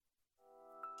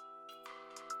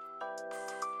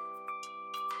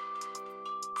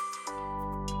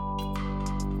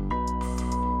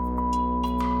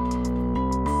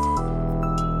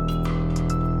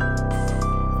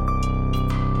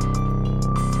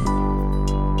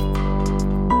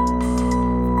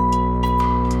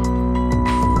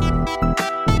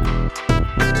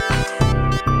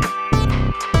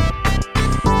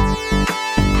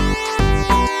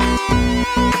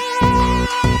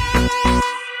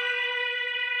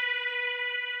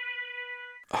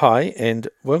Hi, and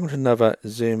welcome to another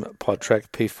Zoom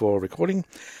Podtrak P4 recording.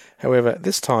 However,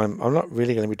 this time I'm not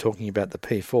really going to be talking about the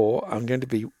P4. I'm going to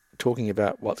be talking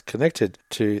about what's connected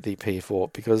to the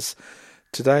P4 because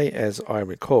today, as I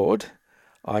record,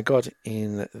 I got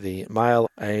in the mail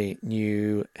a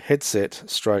new headset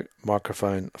stroke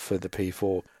microphone for the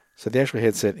P4. So the actual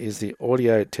headset is the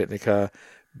Audio Technica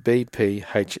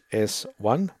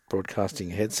BPHS1 broadcasting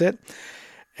headset,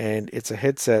 and it's a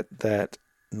headset that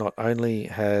not only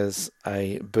has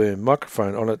a boom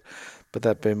microphone on it, but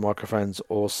that boom microphone's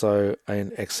also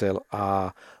an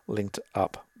XLR linked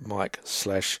up mic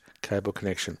 / cable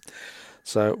connection.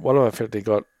 So what I've effectively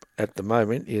got at the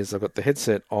moment is I've got the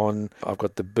headset on, I've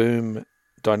got the boom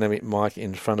dynamic mic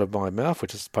in front of my mouth,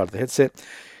 which is part of the headset.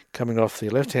 Coming off the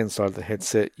left-hand side of the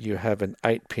headset, you have an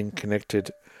 8-pin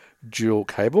connected dual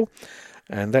cable,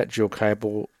 and that dual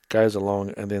cable goes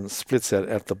along and then splits out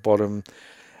at the bottom.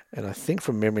 And I think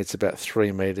from memory it's about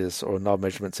 3 meters, or knob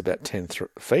measurement's about 10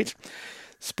 feet.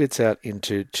 Splits out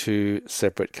into 2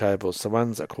 separate cables. So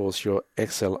one's, of course, your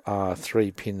XLR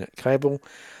 3-pin cable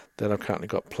that I've currently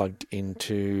got plugged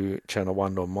into channel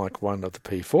 1 or mic 1 of the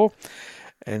P4.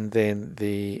 And then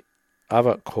the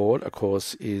other cord, of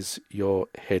course, is your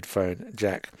headphone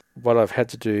jack. What I've had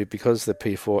to do, because the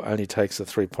P4 only takes a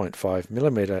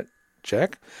 3.5mm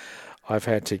jack, I've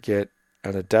had to get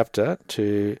an adapter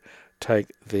to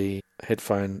take the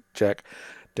headphone jack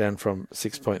down from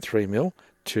 6.3mm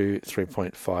to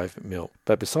 3.5mm.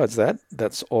 But besides that,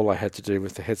 that's all I had to do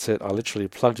with the headset. I literally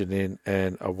plugged it in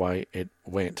and away it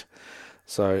went.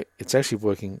 So it's actually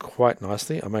working quite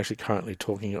nicely. I'm actually currently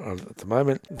talking on it at the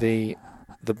moment. The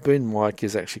boom mic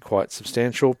is actually quite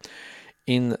substantial.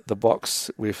 In the box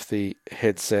with the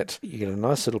headset, you get a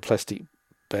nice little plastic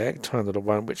bag, tiny little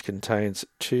one, which contains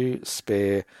 2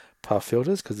 spare puff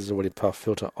filters, because there's already a puff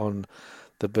filter on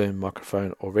the boom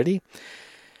microphone already.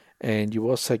 And you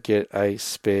also get a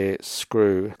spare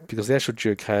screw, because the actual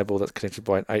dual cable that's connected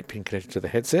by an 8-pin connected to the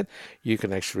headset, you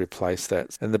can actually replace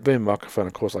that. And the boom microphone,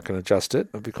 of course, I can adjust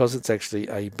it. But because it's actually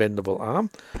a bendable arm,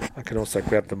 I can also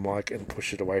grab the mic and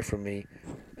push it away from me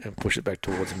and push it back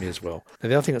towards me as well. Now,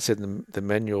 the other thing it said in the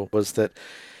manual was that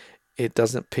it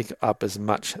doesn't pick up as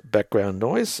much background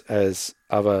noise as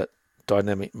other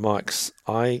dynamic mics.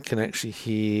 I can actually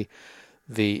hear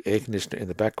the air conditioner in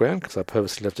the background, because I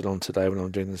purposely left it on today when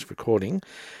I'm doing this recording,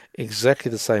 exactly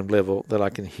the same level that I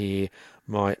can hear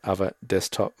my other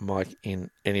desktop mic in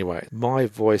anyway. My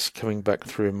voice coming back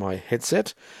through my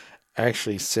headset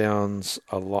actually sounds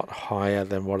a lot higher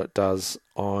than what it does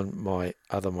on my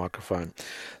other microphone.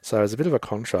 So as a bit of a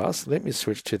contrast, let me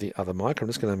switch to the other mic. I'm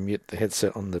just going to mute the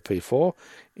headset on the P4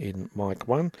 in mic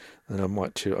 1, and on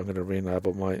mic 2 I'm going to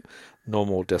re-enable my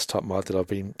normal desktop mic that I've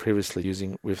been previously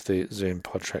using with the Zoom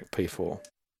Podtrak P4.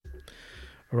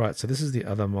 Alright, so this is the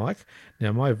other mic.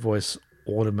 Now my voice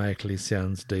automatically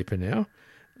sounds deeper now.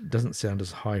 It doesn't sound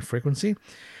as high frequency.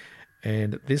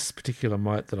 And this particular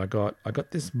mic that I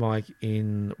got this mic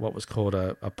in what was called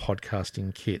a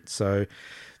podcasting kit. So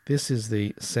this is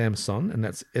the Samson, and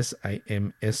that's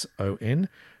Samson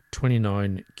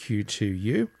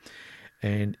 29Q2U.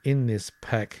 And in this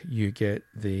pack you get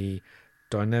the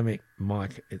dynamic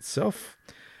mic itself,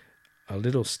 a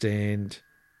little stand,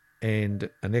 and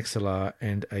an XLR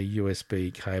and a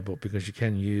USB cable, because you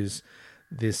can use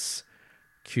this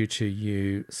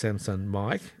Q2U Samson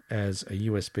mic as a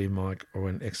USB mic or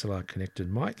an XLR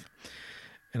connected mic.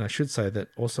 And I should say that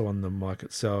also on the mic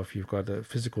itself you've got a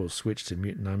physical switch to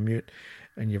mute and unmute,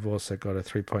 and you've also got a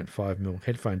 3.5mm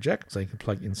headphone jack, so you can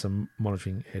plug in some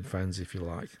monitoring headphones if you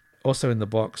like. Also in the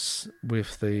box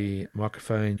with the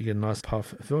microphone, you get a nice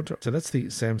puff filter. So that's the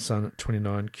Samson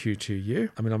 29Q2U.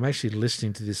 I mean, I'm actually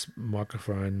listening to this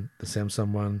microphone, the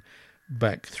Samson one,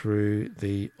 back through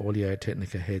the Audio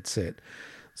Technica headset.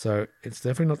 So it's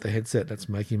definitely not the headset that's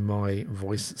making my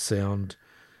voice sound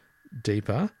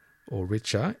deeper or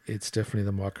richer. It's definitely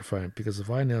the microphone, because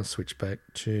if I now switch back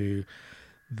to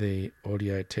the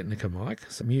Audio Technica mic,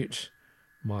 so mute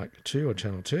mic 2 or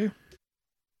channel 2,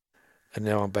 and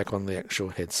now I'm back on the actual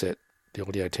headset, the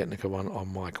Audio Technica one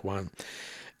on mic 1.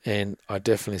 And I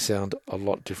definitely sound a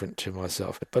lot different to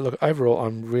myself. But look, overall,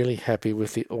 I'm really happy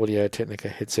with the Audio Technica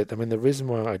headset. I mean, the reason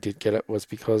why I did get it was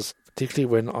because, particularly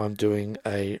when I'm doing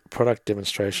a product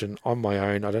demonstration on my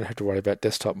own, I don't have to worry about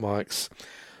desktop mics,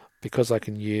 because I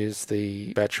can use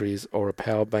the batteries or a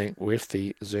power bank with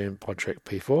the Zoom Podtrak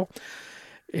P4.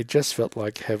 It just felt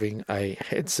like having a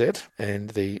headset,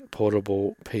 and the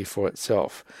portable P4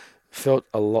 itself felt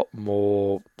a lot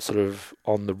more sort of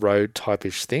on the road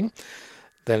type-ish thing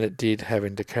than it did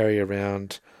having to carry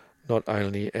around not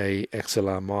only a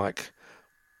XLR mic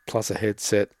plus a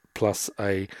headset plus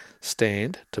a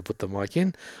stand to put the mic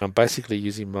in. I'm basically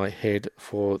using my head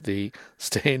for the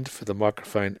stand for the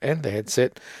microphone and the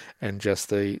headset, and just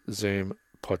the Zoom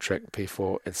Podtrak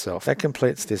P4 itself. That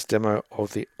completes this demo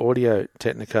of the Audio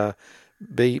Technica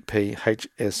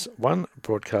BPHS1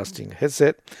 broadcasting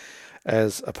headset,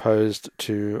 as opposed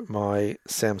to my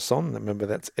Samson, remember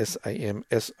that's Samson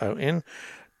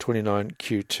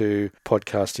 29Q2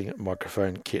 podcasting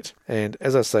microphone kit. And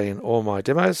as I say in all my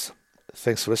demos,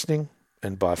 thanks for listening,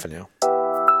 and bye for now.